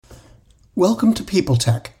Welcome to People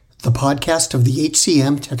Tech, the podcast of the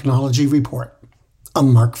HCM Technology Report.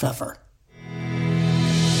 I'm Mark Pfeffer.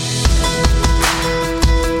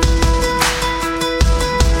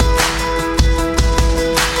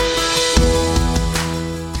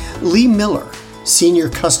 Leigh Miller, Senior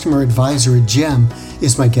Customer Advisor at GEM,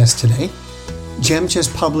 is my guest today. GEM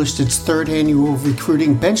just published its third annual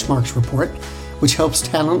Recruiting Benchmarks Report, which helps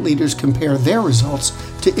talent leaders compare their results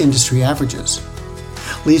to industry averages.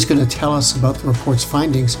 Leigh's going to tell us about the report's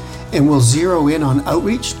findings, and we'll zero in on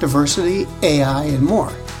outreach, diversity, AI, and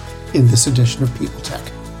more in this edition of People Tech.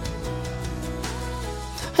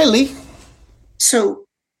 Hi, Leigh. So,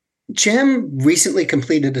 GEM recently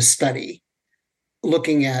completed a study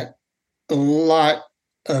looking at a lot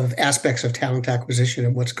of aspects of talent acquisition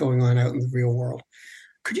and what's going on out in the real world.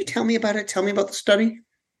 Could you tell me about it? Tell me about the study.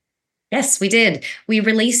 Yes, we did. We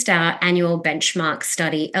released our annual benchmark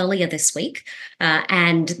study earlier this week,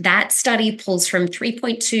 and that study pulls from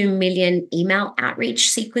 3.2 million email outreach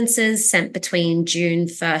sequences sent between June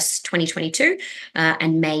 1st, 2022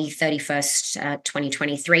 and May 31st,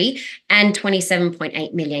 2023, and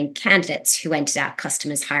 27.8 million candidates who entered our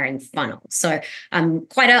customers' hiring funnel. So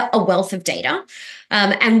quite a wealth of data.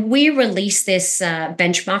 And we release this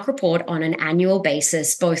benchmark report on an annual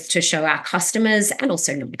basis, both to show our customers and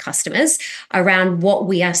also non-customers around what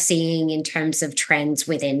we are seeing in terms of trends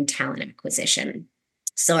within talent acquisition.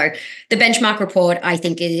 So the benchmark report, I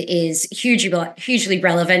think, is hugely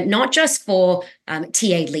relevant, not just for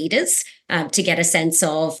TA leaders to get a sense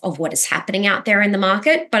of what is happening out there in the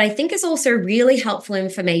market, but I think is also really helpful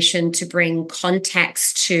information to bring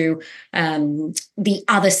context to the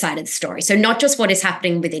other side of the story. So not just what is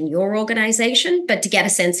happening within your organization, but to get a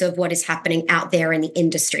sense of what is happening out there in the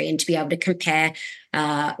industry and to be able to compare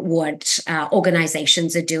what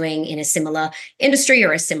organizations are doing in a similar industry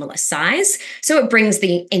or a similar size. So it brings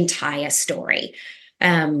the entire story.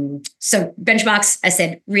 So benchmarks, I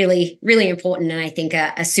said, really, really important, and I think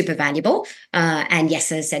are super valuable. And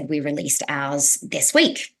yes, as I said, we released ours this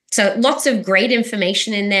week. So lots of great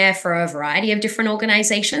information in there for a variety of different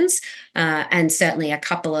organizations, and certainly a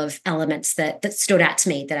couple of elements that stood out to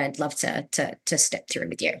me that I'd love to step through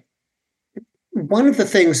with you. One of the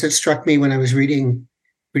things that struck me when I was reading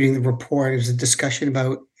the report is a discussion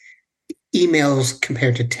about emails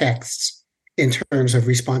compared to texts in terms of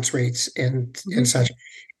response rates and such.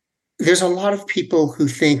 There's a lot of people who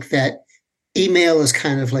think that email is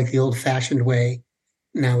kind of like the old-fashioned way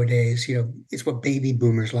nowadays. You know, it's what baby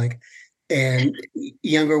boomers like, and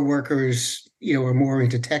younger workers, are more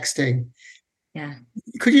into texting. Yeah.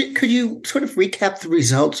 Could you sort of recap the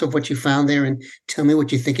results of what you found there and tell me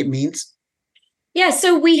what you think it means? Yeah,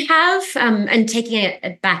 so we have, and taking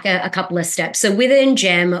it back a couple of steps. So within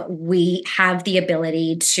GEM, we have the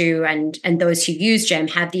ability to, and those who use GEM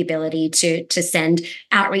have the ability to send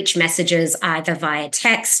outreach messages either via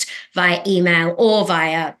text, via email, or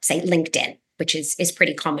via, say, LinkedIn, which is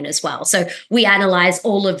pretty common as well. So we analyze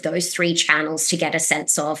all of those three channels to get a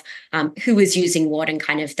sense of who is using what and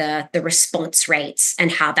kind of the response rates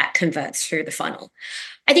and how that converts through the funnel.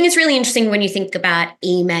 I think it's really interesting when you think about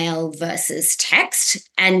email versus text.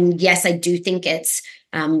 And yes, I do think it's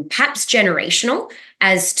perhaps generational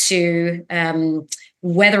as to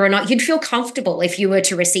whether or not you'd feel comfortable if you were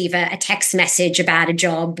to receive a text message about a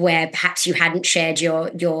job where perhaps you hadn't shared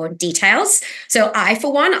your details. So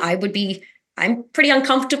for one, I'm pretty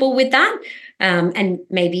uncomfortable with that. And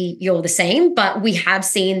maybe you're the same, but we have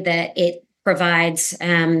seen that it provides,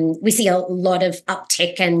 we see a lot of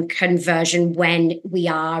uptick and conversion when we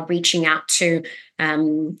are reaching out to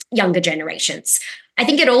younger generations. I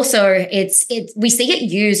think it also, we see it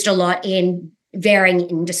used a lot in varying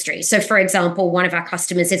industries. So for example, one of our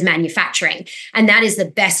customers is manufacturing, and that is the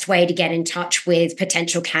best way to get in touch with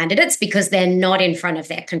potential candidates because they're not in front of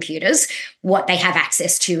their computers. What they have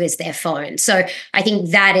access to is their phone. So I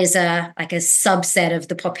think that is a subset of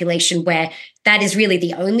the population where that is really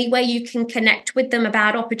the only way you can connect with them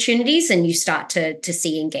about opportunities, and you start to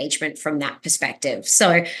see engagement from that perspective.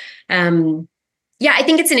 So yeah, I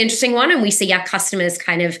think it's an interesting one, and we see our customers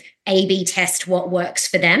kind of A/B test what works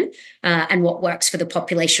for them and what works for the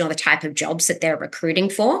population or the type of jobs that they're recruiting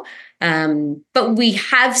for. But we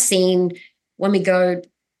have seen when we go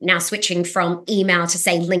now switching from email to,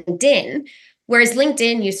 say, LinkedIn, whereas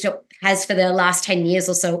LinkedIn has for the last 10 years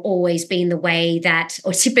or so always been the way that,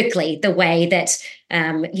 or typically the way that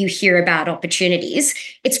you hear about opportunities,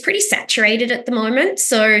 it's pretty saturated at the moment.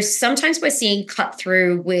 So sometimes we're seeing cut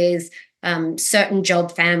through with certain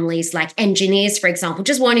job families like engineers, for example,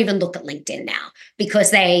 just won't even look at LinkedIn now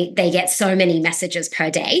because they get so many messages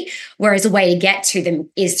per day, whereas a way to get to them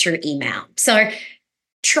is through email. So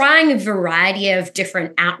trying a variety of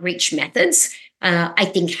different outreach methods, I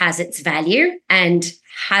think has its value and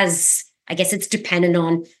has, I guess it's dependent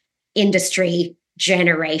on industry,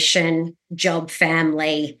 generation, job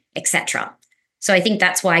family, etc. So I think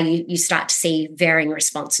that's why you start to see varying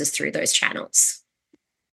responses through those channels.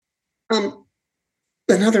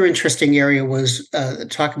 Another interesting area was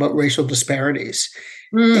talk about racial disparities.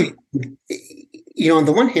 Mm. On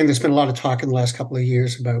the one hand, there's been a lot of talk in the last couple of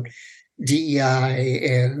years about DEI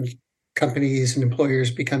and companies and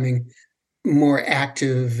employers becoming more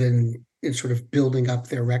active in sort of building up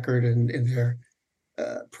their record and their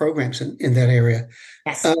programs in that area.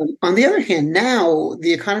 Yes. On the other hand, now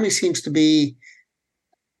the economy seems to be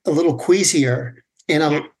a little queasier, and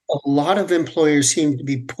a lot of employers seem to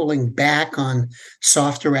be pulling back on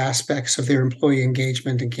softer aspects of their employee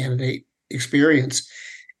engagement and candidate experience,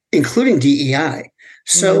 including DEI.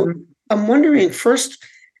 So I'm wondering, first,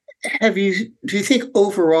 do you think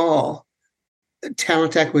overall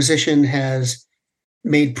talent acquisition has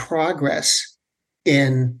made progress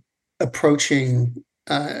in approaching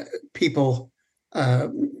people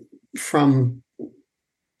from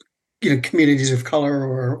communities of color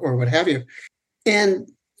or what have you? And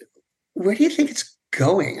where do you think it's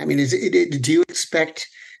going? I mean, do you expect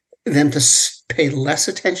them to pay less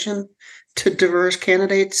attention to diverse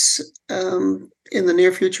candidates in the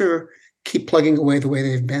near future, or keep plugging away the way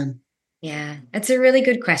they've been? Yeah, it's a really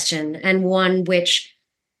good question, and one which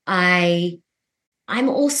I'm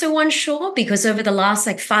also unsure, because over the last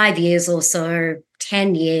 5 years or so,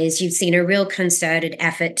 10 years, you've seen a real concerted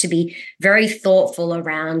effort to be very thoughtful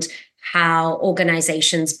around how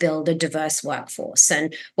organizations build a diverse workforce,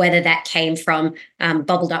 and whether that came from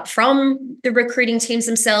bubbled up from the recruiting teams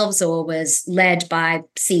themselves or was led by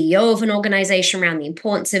CEO of an organization around the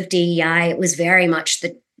importance of DEI. It was very much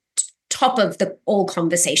the top of all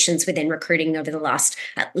conversations within recruiting over the last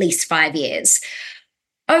at least 5 years.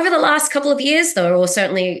 Over the last couple of years, though, or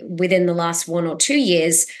certainly within the last 1 or 2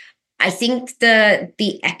 years, I think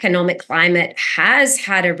the economic climate has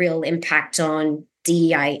had a real impact on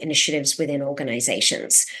DEI initiatives within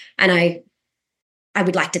organizations. And I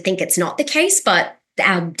would like to think it's not the case, but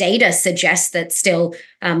our data suggests that still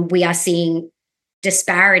we are seeing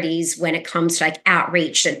disparities when it comes to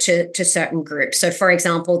outreach to certain groups. So, for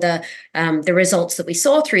example, the results that we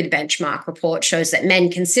saw through the benchmark report shows that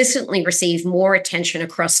men consistently receive more attention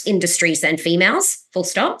across industries than females, full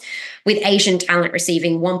stop, with Asian talent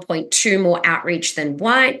receiving 1.2 more outreach than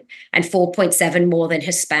white and 4.7 more than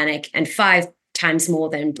Hispanic and 5 times more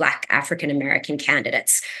than Black African American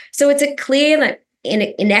candidates. So it's a clear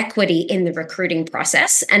inequity in the recruiting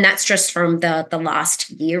process, and that's just from the last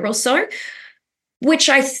year or so, which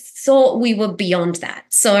I thought we were beyond that.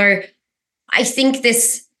 So I think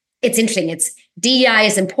it's interesting. DEI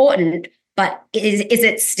is important, but is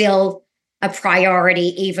it still a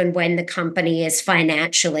priority even when the company is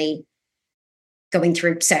financially going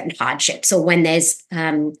through certain hardships, or when there's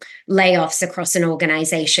layoffs across an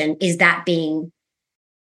organization? Is that being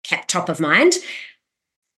kept top of mind?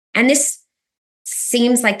 And this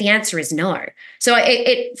seems like the answer is no. So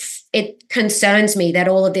it concerns me that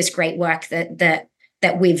all of this great work that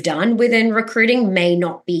we've done within recruiting may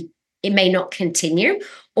not continue,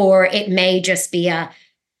 or it may just be a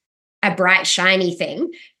bright, shiny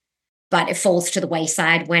thing, but it falls to the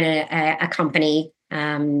wayside when a company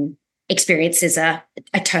experiences a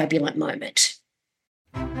turbulent moment.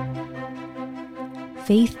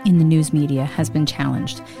 Faith in the news media has been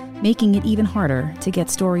challenged, making it even harder to get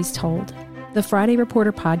stories told. The Friday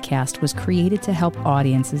Reporter podcast was created to help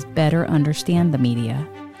audiences better understand the media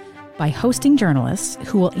by hosting journalists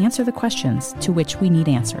who will answer the questions to which we need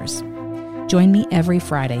answers. Join me every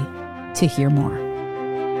Friday to hear more.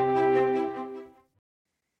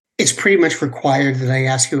 It's pretty much required that I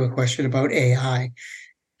ask you a question about AI.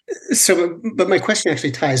 So, but my question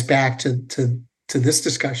actually ties back to this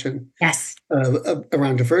discussion. Yes.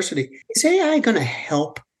 Around diversity. Is AI going to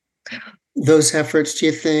help those efforts, do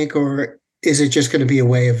you think, or is it just going to be a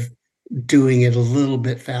way of doing it a little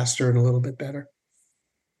bit faster and a little bit better?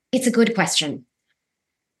 It's a good question.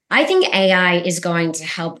 I think AI is going to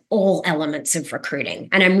help all elements of recruiting,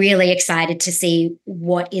 and I'm really excited to see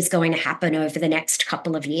what is going to happen over the next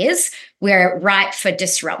couple of years. We're ripe for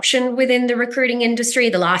disruption within the recruiting industry.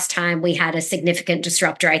 The last time we had a significant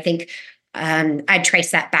disruptor, I think I'd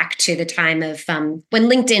trace that back to the time of when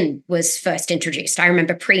LinkedIn was first introduced. I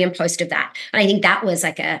remember pre and post of that. And I think that was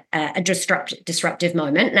like a disruptive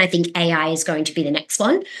moment. And I think AI is going to be the next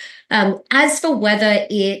one. As for whether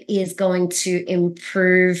it is going to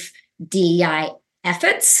improve DEI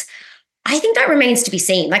efforts, I think that remains to be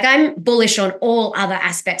seen. Like, I'm bullish on all other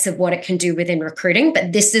aspects of what it can do within recruiting,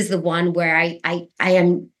 but this is the one where I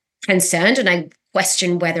am concerned, and I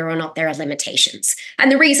question whether or not there are limitations.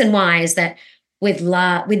 And the reason why is that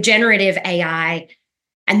with generative AI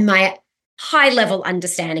and my high level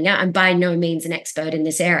understanding, I'm by no means an expert in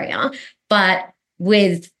this area, but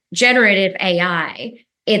with generative AI,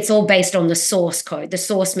 it's all based on the source code, the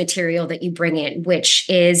source material that you bring in, which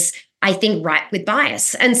is, I think, ripe with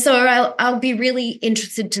bias. And so I'll be really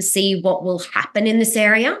interested to see what will happen in this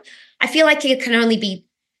area. I feel like it can only be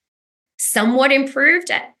somewhat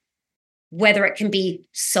improved. Whether it can be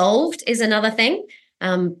solved is another thing.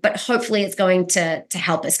 But hopefully it's going to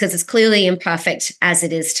help us, because it's clearly imperfect as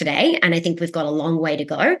it is today. And I think we've got a long way to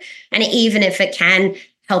go. And even if it can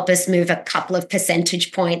help us move a couple of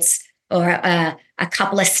percentage points or a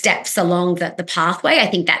couple of steps along the pathway, I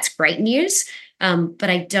think that's great news. But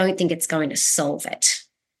I don't think it's going to solve it.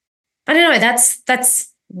 I don't know. That's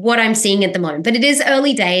what I'm seeing at the moment. But it is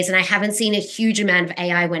early days, and I haven't seen a huge amount of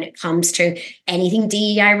AI when it comes to anything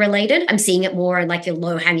DEI related. I'm seeing it more in like your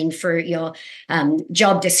low-hanging fruit, your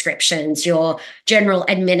job descriptions, your general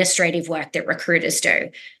administrative work that recruiters do.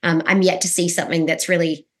 I'm yet to see something that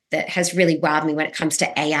has really wowed me when it comes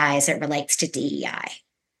to AI as it relates to DEI.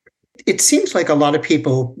 It seems like a lot of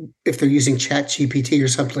people, if they're using ChatGPT or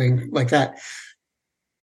something like that,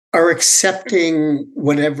 are accepting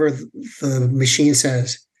whatever the machine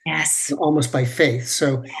says. Yes. Almost by faith.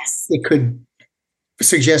 So yes. It could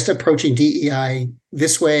suggest approaching DEI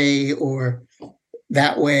this way or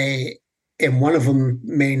that way, and one of them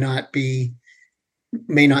may not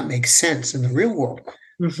make sense in the real world.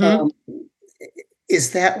 Mm-hmm.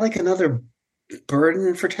 Is that like another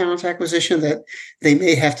burden for talent acquisition, that they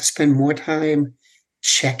may have to spend more time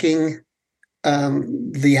checking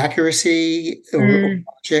the accuracy or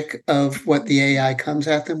logic of what the AI comes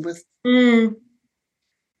at them with?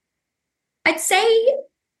 I'd say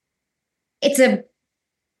it's a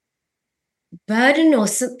burden or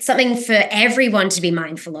something for everyone to be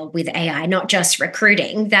mindful of with AI, not just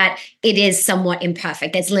recruiting, that it is somewhat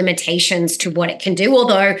imperfect. There's limitations to what it can do,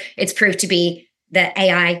 although it's proved to be that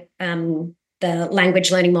AI, the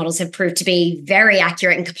language learning models have proved to be very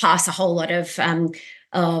accurate and can pass a whole lot of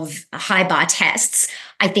high bar tests.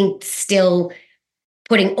 I think still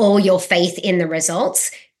putting all your faith in the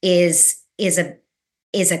results is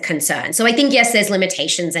a concern. So I think, yes, there's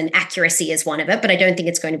limitations, and accuracy is one of it, but I don't think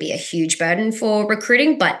it's going to be a huge burden for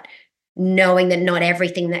recruiting. But knowing that not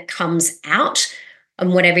everything that comes out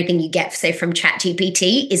and what everything you get, say, from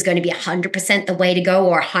ChatGPT is going to be 100% the way to go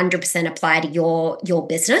or 100% apply to your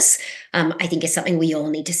business, I think is something we all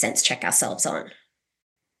need to sense check ourselves on.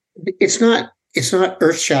 It's not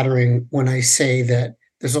earth-shattering when I say that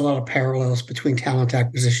there's a lot of parallels between talent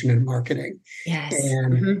acquisition and marketing. Yes.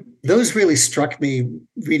 And those really struck me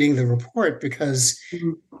reading the report, because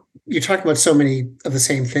you're talking about so many of the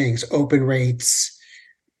same things: open rates,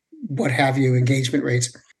 what have you, engagement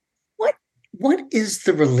rates. What is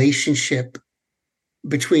the relationship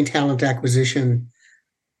between talent acquisition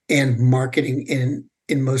and marketing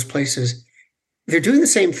in most places? They're doing the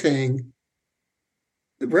same thing,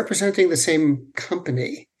 representing the same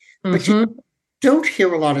company, but you don't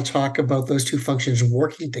hear a lot of talk about those two functions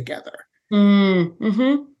working together.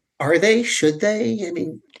 Are they? Should they? I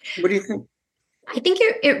mean, what do you think? I think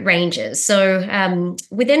it ranges. So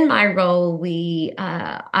within my role,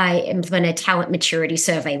 I implement a talent maturity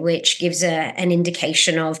survey, which gives an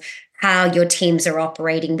indication of how your teams are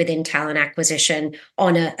operating within talent acquisition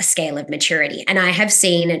on a scale of maturity. And I have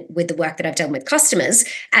seen it with the work that I've done with customers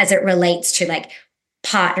as it relates to like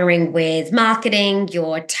partnering with marketing,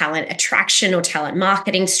 your talent attraction or talent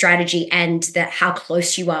marketing strategy, and how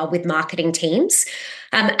close you are with marketing teams.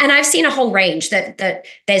 And I've seen a whole range that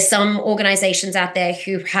there's some organizations out there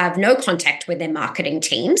who have no contact with their marketing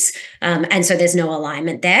teams. And so there's no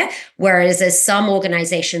alignment there. Whereas there's some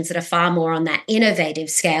organizations that are far more on that innovative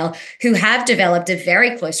scale who have developed a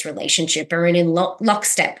very close relationship, or in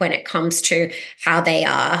lockstep when it comes to how they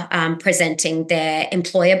are presenting their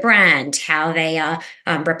employer brand, how they are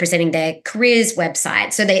representing their careers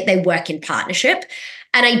website. So they work in partnership.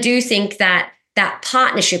 And I do think that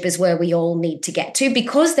partnership is where we all need to get to,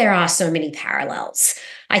 because there are so many parallels.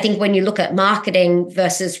 I think when you look at marketing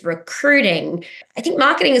versus recruiting, I think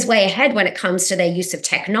marketing is way ahead when it comes to their use of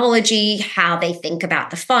technology, how they think about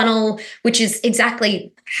the funnel, which is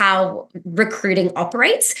exactly how recruiting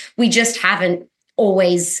operates. We just haven't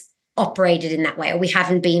always operated in that way, or we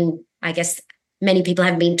haven't been, I guess, many people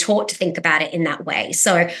haven't been taught to think about it in that way.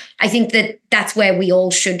 So I think that's where we all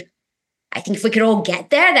should. I think if we could all get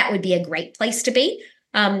there, that would be a great place to be.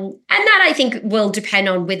 And that I think will depend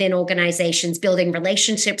on within organizations, building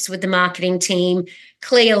relationships with the marketing team,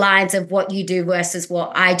 clear lines of what you do versus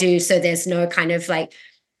what I do. So there's no kind of like,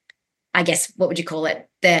 I guess, what would you call it?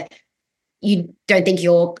 You don't think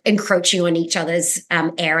you're encroaching on each other's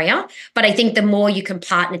area. But I think the more you can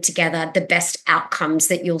partner together, the best outcomes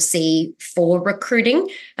that you'll see for recruiting,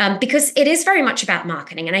 because it is very much about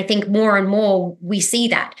marketing. And I think more and more we see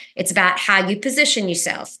that. It's about how you position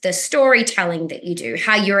yourself, the storytelling that you do,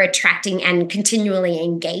 how you're attracting and continually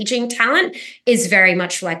engaging talent is very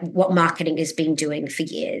much like what marketing has been doing for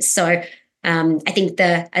years. So I think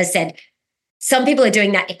as I said, some people are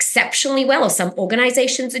doing that exceptionally well, or some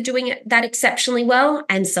organizations are doing that exceptionally well,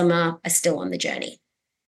 and some are still on the journey.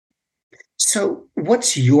 So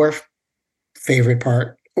what's your favorite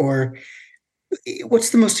part, or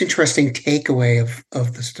what's the most interesting takeaway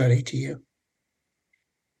of the study to you?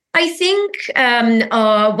 I think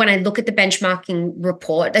when I look at the benchmarking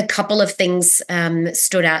report, a couple of things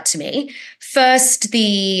stood out to me. First,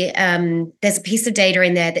 there's a piece of data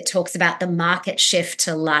in there that talks about the market shift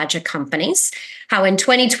to larger companies. How in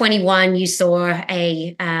 2021 you saw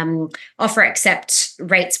a offer accept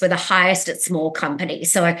rates were the highest at small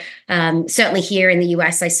companies. So certainly here in the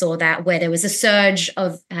US, I saw that where there was a surge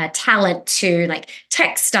of talent to like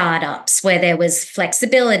tech startups, where there was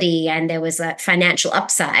flexibility and there was a financial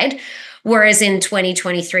upside. Whereas in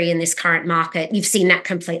 2023, in this current market, you've seen that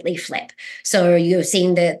completely flip. So you're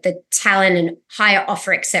seeing the talent and higher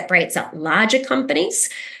offer accept rates at larger companies,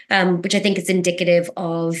 which I think is indicative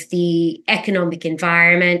of the economic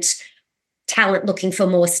environment, talent looking for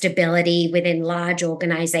more stability within large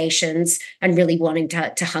organizations and really wanting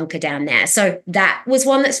to hunker down there. So that was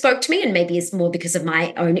one that spoke to me, and maybe it's more because of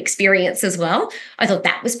my own experience as well. I thought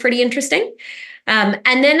that was pretty interesting.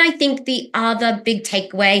 And then I think the other big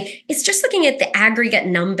takeaway is just looking at the aggregate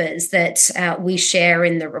numbers that we share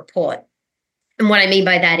in the report. And what I mean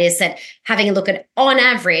by that is that having a look at, on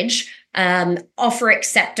average, offer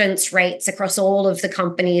acceptance rates across all of the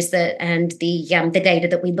companies and the data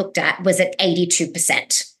that we looked at was at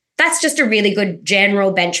 82%. That's just a really good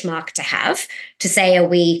general benchmark to have to say, are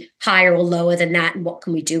we higher or lower than that, and what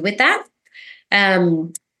can we do with that?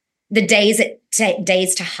 The days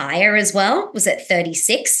to hire as well was at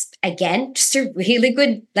 36. Again, just a really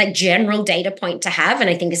good like general data point to have, and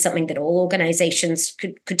I think is something that all organizations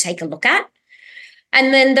could take a look at.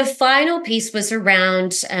 And then the final piece was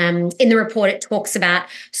around, in the report, it talks about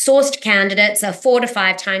sourced candidates are 4 to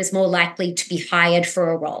 5 times more likely to be hired for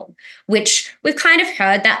a role, which we've kind of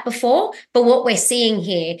heard that before. But what we're seeing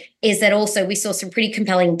here is that also we saw some pretty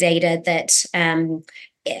compelling data that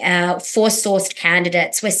for sourced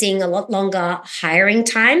candidates, we're seeing a lot longer hiring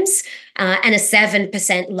times and a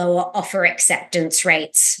 7% lower offer acceptance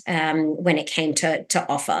rates when it came to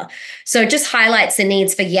offer. So it just highlights the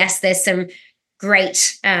needs for, yes, there's some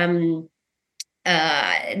great that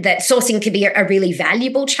sourcing could be a really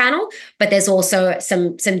valuable channel, but there's also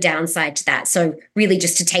some downside to that. So really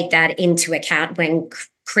just to take that into account when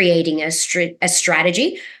creating a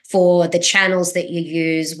strategy for the channels that you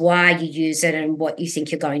use, why you use it, and what you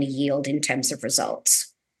think you're going to yield in terms of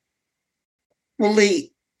results. Well,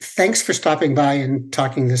 Leigh, thanks for stopping by and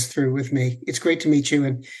talking this through with me. It's great to meet you,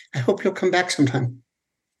 and I hope you'll come back sometime.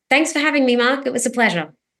 Thanks for having me, Mark. It was a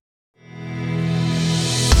pleasure.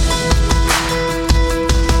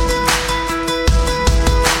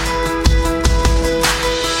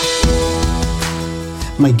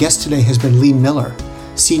 My guest today has been Leigh Miller,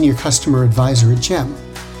 Senior Customer Advisor at GEM.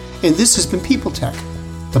 And this has been People Tech,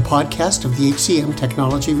 the podcast of the HCM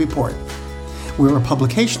Technology Report. We're a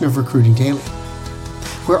publication of Recruiting Daily.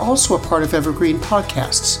 We're also a part of Evergreen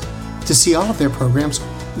Podcasts. To see all of their programs,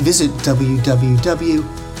 visit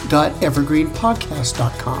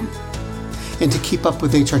www.evergreenpodcast.com. And to keep up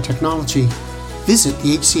with HR technology, visit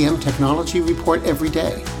the HCM Technology Report every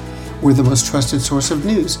day. We're the most trusted source of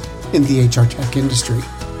news in the HR tech industry.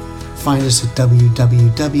 Find us at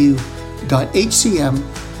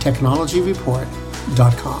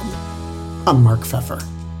www.hcmtechnologyreport.com. I'm Mark Pfeffer.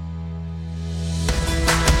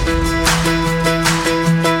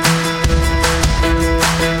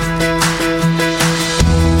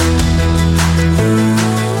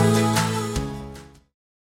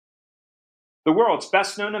 The world's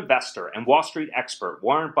best-known investor and Wall Street expert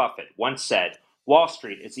Warren Buffett once said, "Wall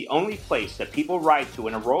Street is the only place that people ride to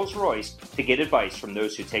in a Rolls-Royce to get advice from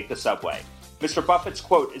those who take the subway." Mr. Buffett's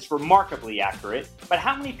quote is remarkably accurate, but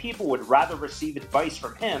how many people would rather receive advice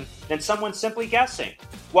from him than someone simply guessing?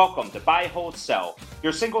 Welcome to Buy, Hold, Sell,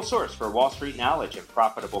 your single source for Wall Street knowledge and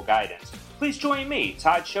profitable guidance. Please join me,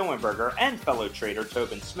 Todd Schoenberger, and fellow trader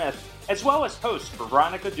Tobin Smith, as well as host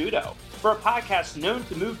Veronica Dudo, for a podcast known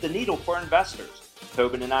to move the needle for investors.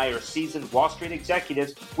 Tobin and I are seasoned Wall Street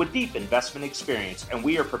executives with deep investment experience, and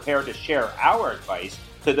we are prepared to share our advice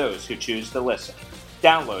to those who choose to listen.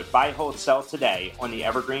 Download Buy, Hold, Sell today on the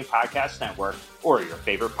Evergreen Podcast Network or your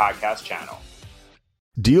favorite podcast channel.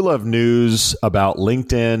 Do you love news about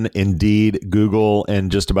LinkedIn, Indeed, Google,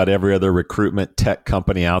 and just about every other recruitment tech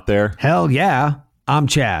company out there? Hell yeah. I'm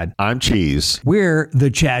Chad. I'm Cheese. We're the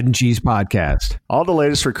Chad and Cheese Podcast. All the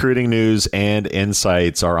latest recruiting news and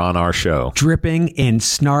insights are on our show. Dripping in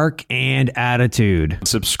snark and attitude.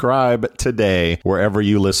 Subscribe today wherever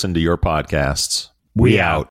you listen to your podcasts. We out.